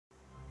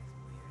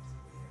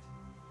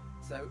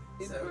So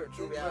in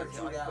virtual reality,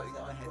 I'm putting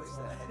on a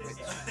headset, which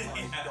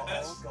I've got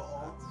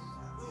on.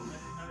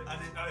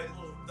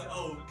 The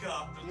old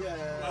car.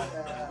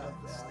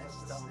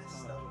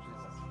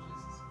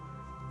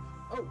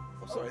 Oh,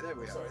 sorry, there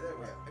we are.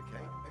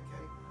 Okay.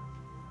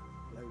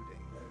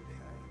 Loading.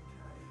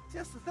 See,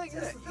 that's the thing,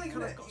 isn't it? You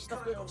kind of got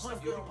stuff going on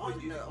behind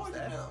you. You know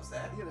what's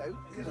there. You know,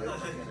 because you're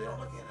not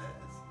looking at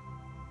it.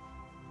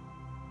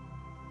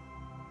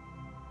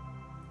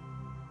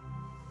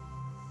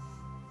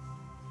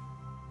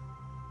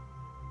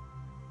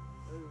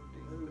 Loading.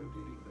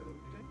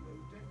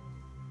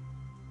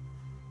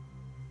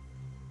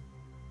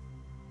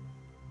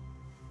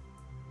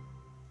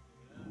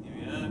 Here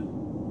we are.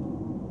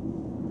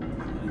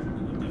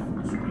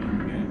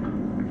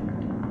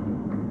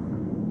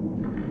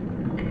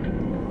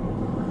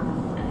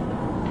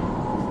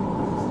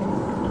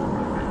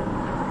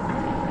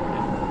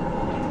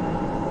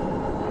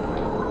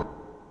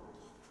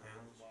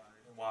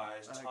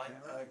 Wires tight.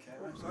 Okay,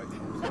 I'm sorry.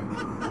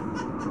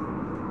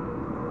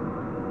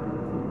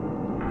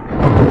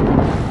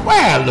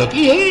 Well,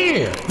 looky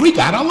here. We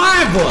got a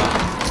live one.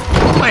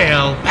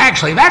 Well,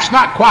 actually, that's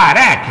not quite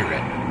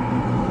accurate.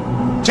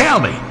 Tell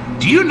me,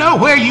 do you know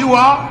where you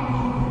are?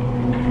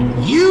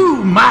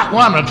 You might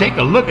want to take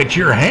a look at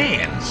your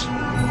hands.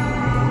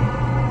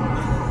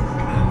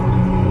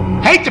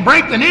 Hate to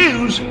break the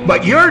news,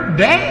 but you're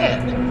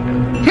dead.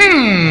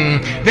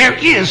 There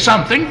is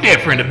something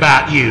different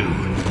about you.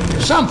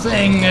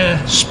 Something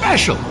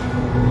special.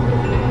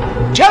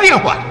 Tell you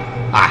what,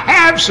 I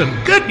have some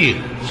good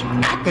news.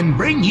 I can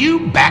bring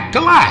you back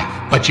to life,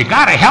 but you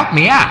gotta help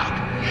me out.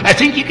 I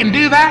think you can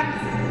do that?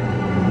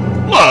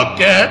 Look,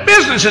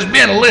 business has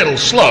been a little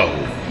slow.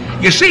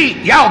 You see,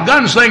 y'all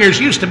gunslingers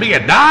used to be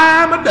a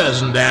dime a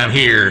dozen down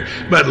here,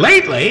 but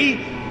lately,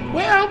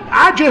 well,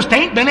 I just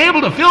ain't been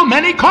able to fill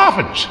many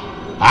coffins.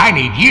 I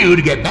need you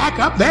to get back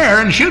up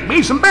there and shoot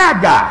me some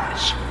bad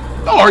guys.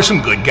 Or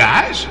some good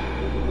guys.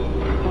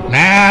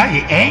 Now,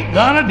 you ain't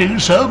gonna do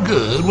so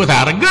good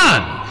without a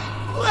gun.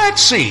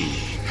 Let's see.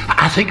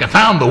 I think I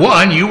found the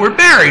one you were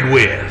buried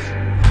with.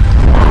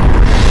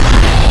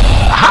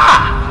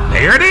 Aha!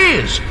 There it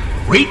is.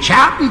 Reach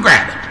out and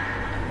grab it.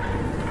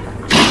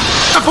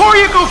 Before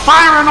you go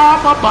firing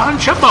off a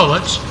bunch of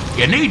bullets,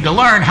 you need to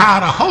learn how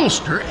to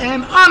holster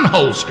and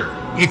unholster.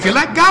 If you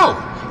let go,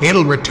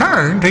 it'll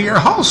return to your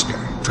holster.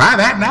 Try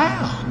that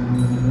now.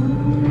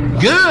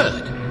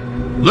 Good.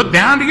 Look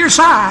down to your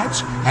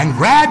sides and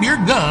grab your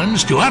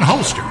guns to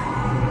unholster.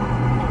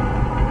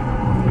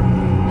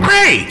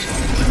 Great!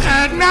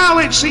 Now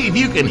let's see if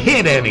you can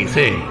hit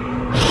anything.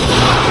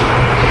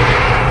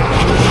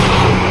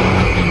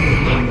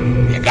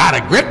 You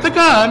gotta grip the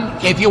gun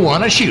if you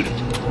want to shoot it.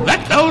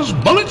 Let those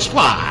bullets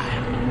fly.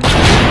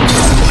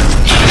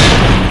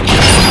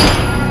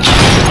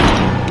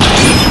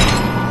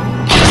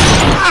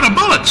 Out of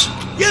bullets,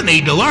 you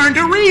need to learn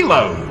to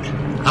reload.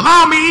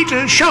 Allow me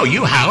to show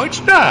you how it's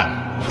done.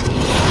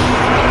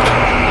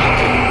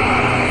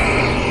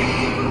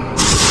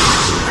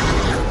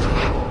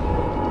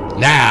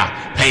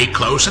 Now, pay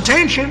close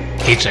attention.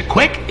 It's a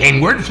quick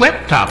inward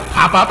flip to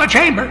pop up a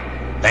chamber,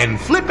 then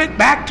flip it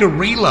back to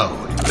reload.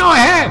 Go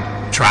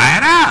ahead, try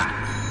it out.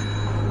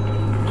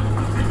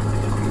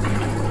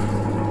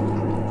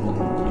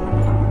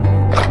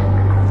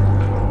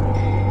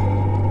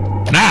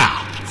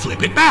 Now,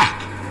 flip it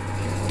back.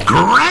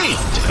 Great!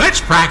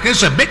 Let's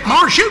practice a bit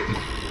more shooting.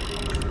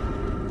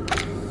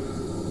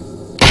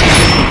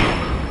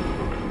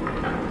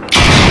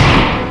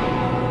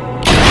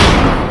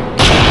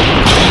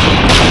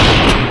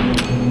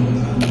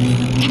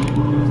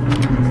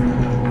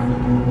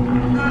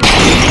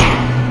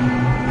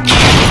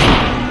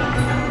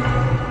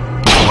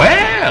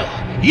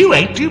 You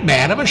ain't too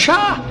bad of a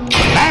shot.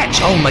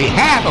 That's only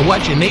half of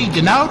what you need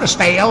to know to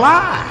stay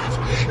alive.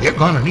 You're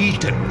gonna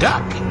need to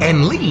duck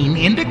and lean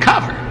into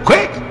cover.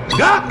 Quick,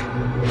 duck.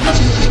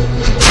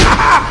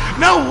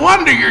 No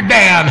wonder you're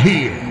down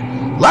here.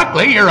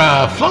 Luckily, you're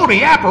a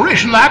floaty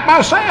apparition like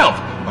myself.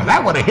 Well,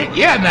 that would have hit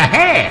you in the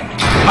head.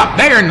 Up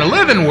there in the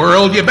living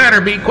world, you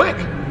better be quick.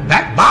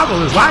 That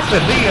bottle is likely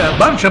to be a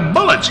bunch of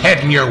bullets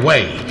heading your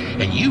way,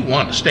 and you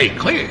want to stay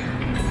clear.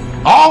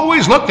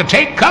 Always look to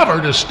take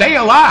cover to stay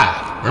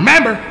alive.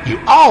 Remember, you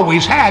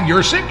always have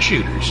your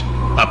 6-shooters.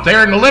 Up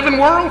there in the living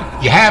world,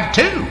 you have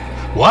 2,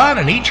 one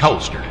in each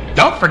holster.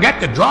 Don't forget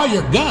to draw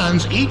your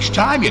guns each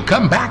time you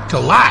come back to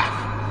life.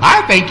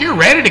 I think you're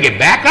ready to get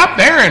back up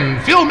there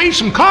and fill me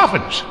some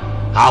coffins.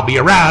 I'll be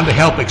around to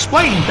help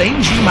explain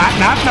things you might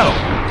not know.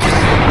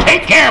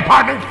 Take care,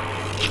 partner.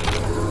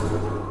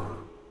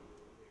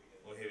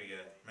 Well, here we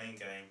go. Main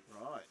game.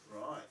 Right.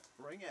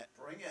 Bring it.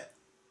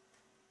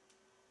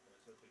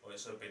 Well,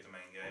 this will be the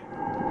main game.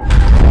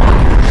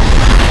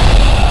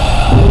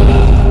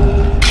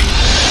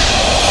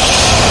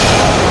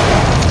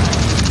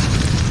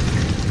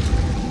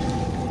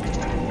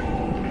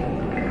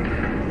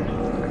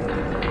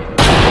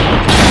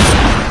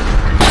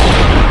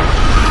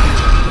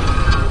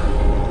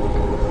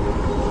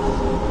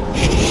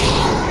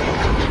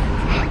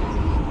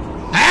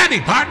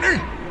 Howdy, partner.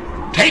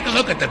 take a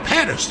look at the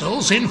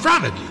pedestals in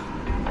front of you.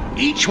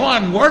 Each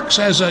one works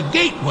as a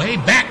gateway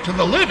back to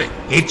the living.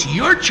 It's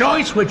your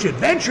choice which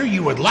adventure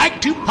you would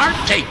like to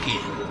partake in.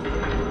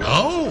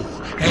 Oh,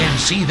 and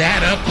see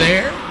that up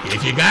there?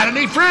 If you got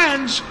any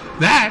friends,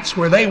 that's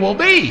where they will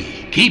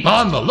be. Keep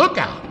on the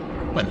lookout.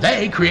 When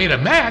they create a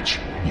match,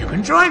 you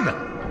can join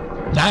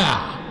them.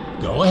 Now,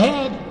 go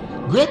ahead,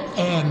 grip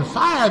and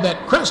fire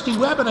that crusty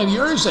weapon of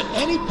yours at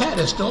any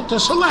pedestal to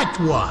select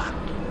one.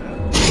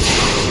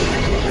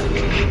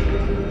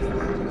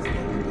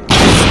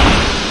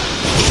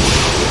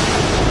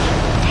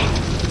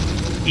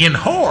 In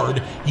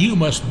Horde, you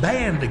must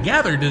band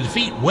together to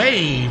defeat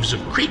waves of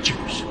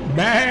creatures.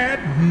 Bad,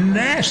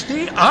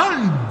 nasty,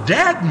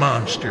 undead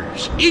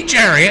monsters. Each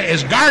area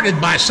is guarded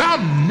by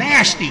some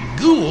nasty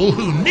ghoul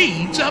who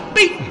needs a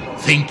beating.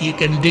 Think you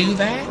can do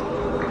that?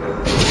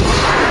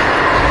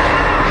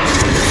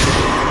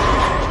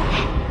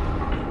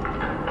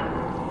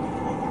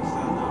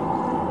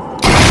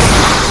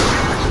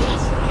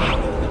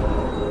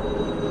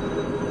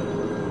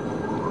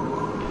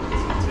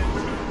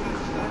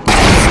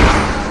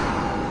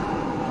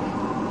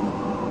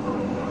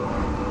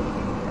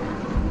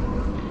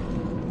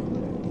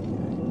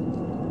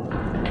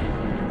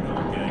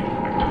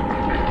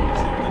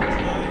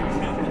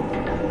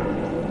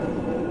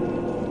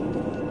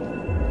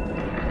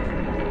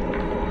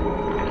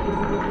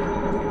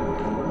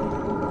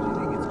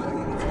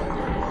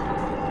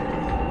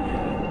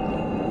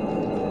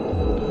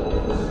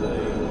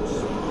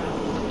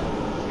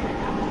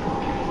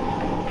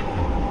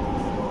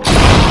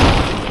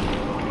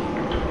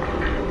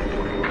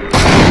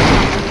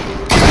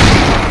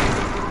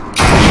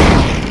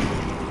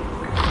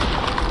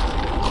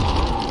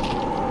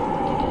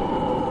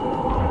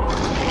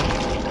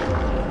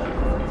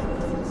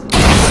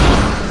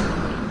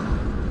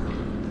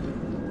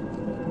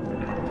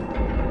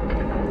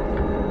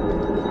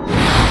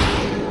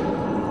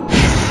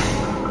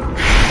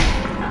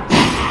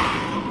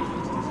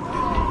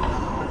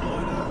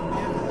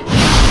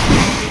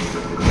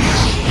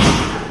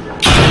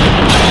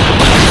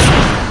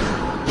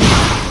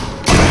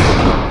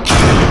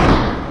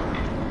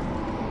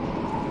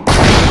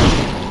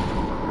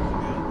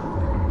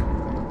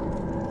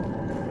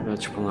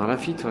 Tu prendras la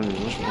fille, toi, mais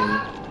moi je prends lui.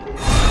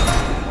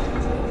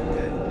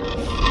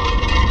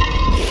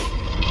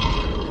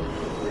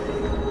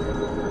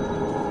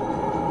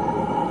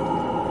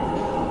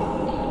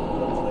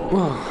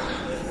 Oh.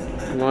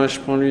 Ouais, je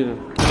prends lui là.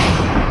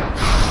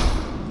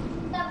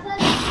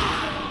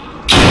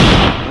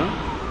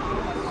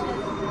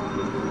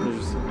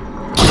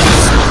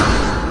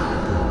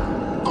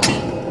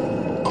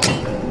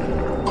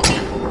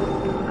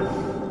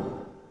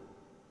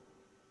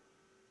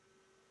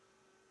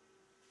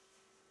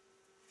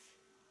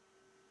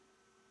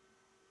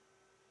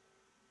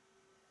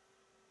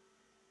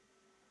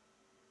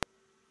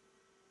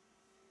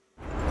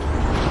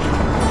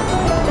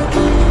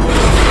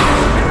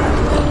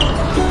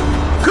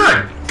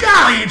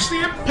 It's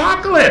the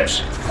apocalypse!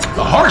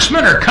 The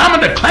horsemen are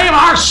coming to claim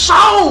our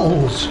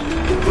souls!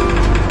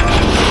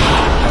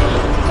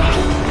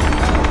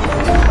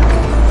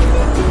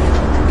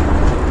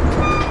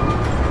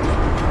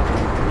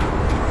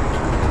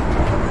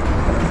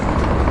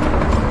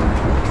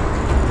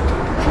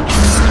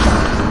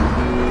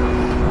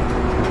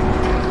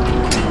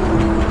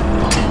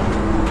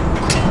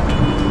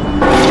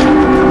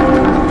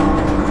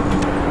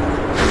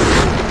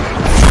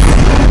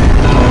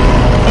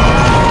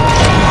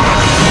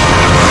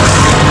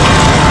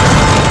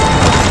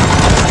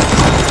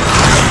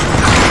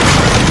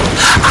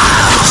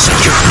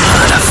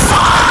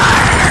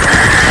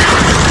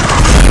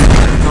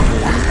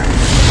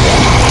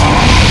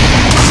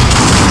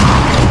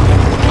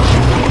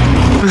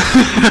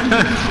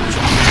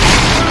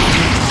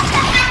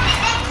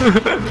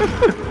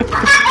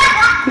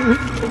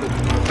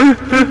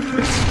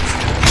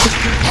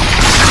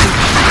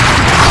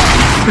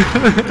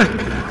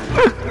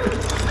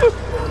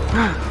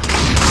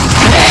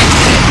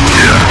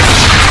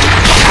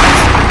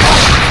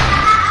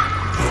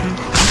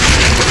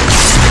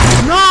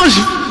 Non,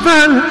 j'ai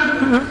mal.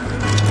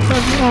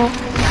 Non.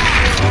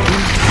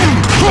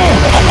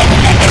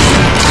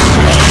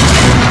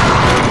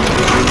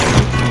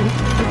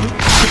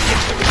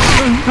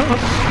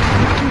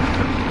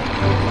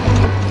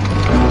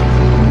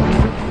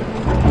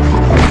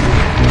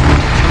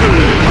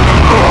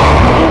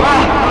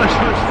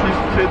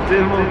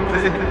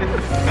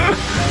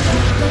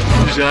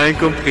 J'ai rien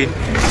compris.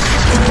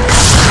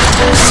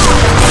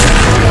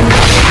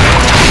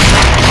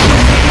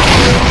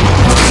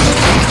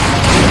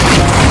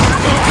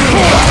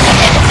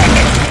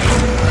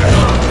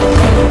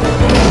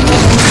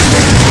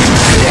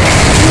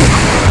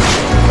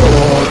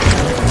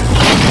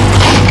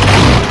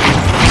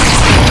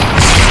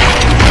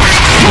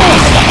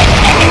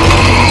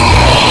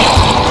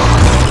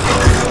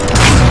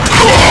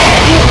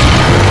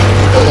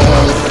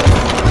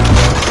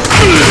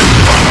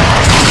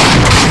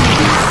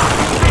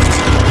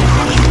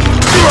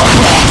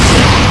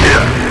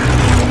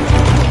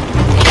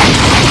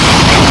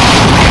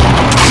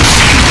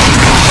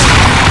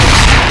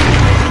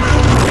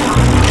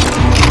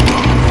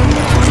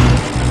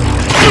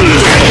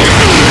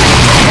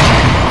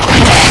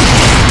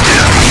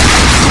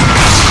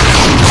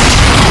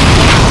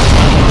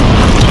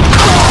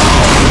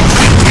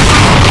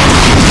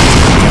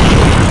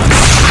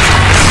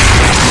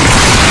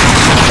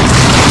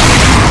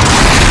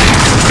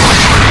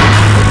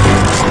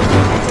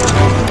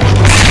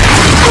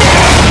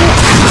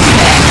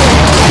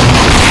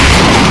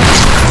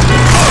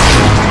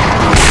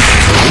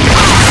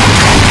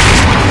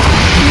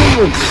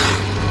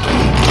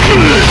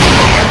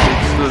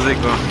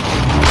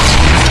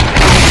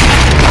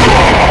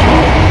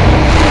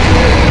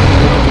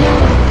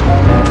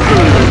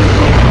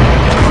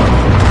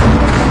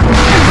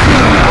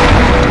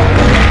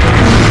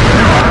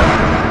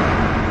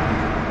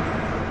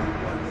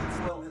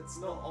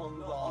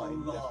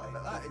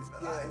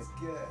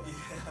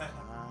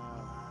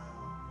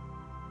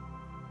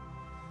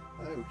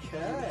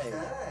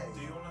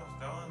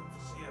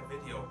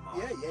 your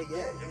mind.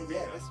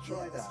 Yeah. Let's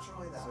try that. So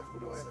what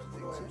do I have to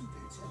do, Tim?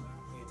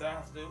 You don't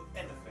have to do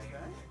anything.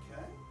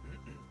 Okay.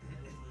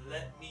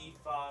 Let me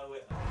fire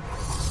it up.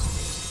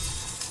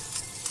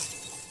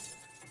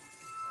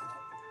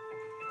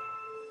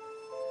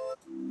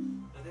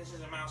 So this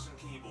is a mouse and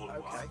keyboard one.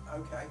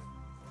 Okay.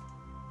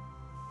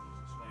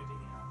 Just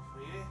loading it up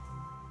for you.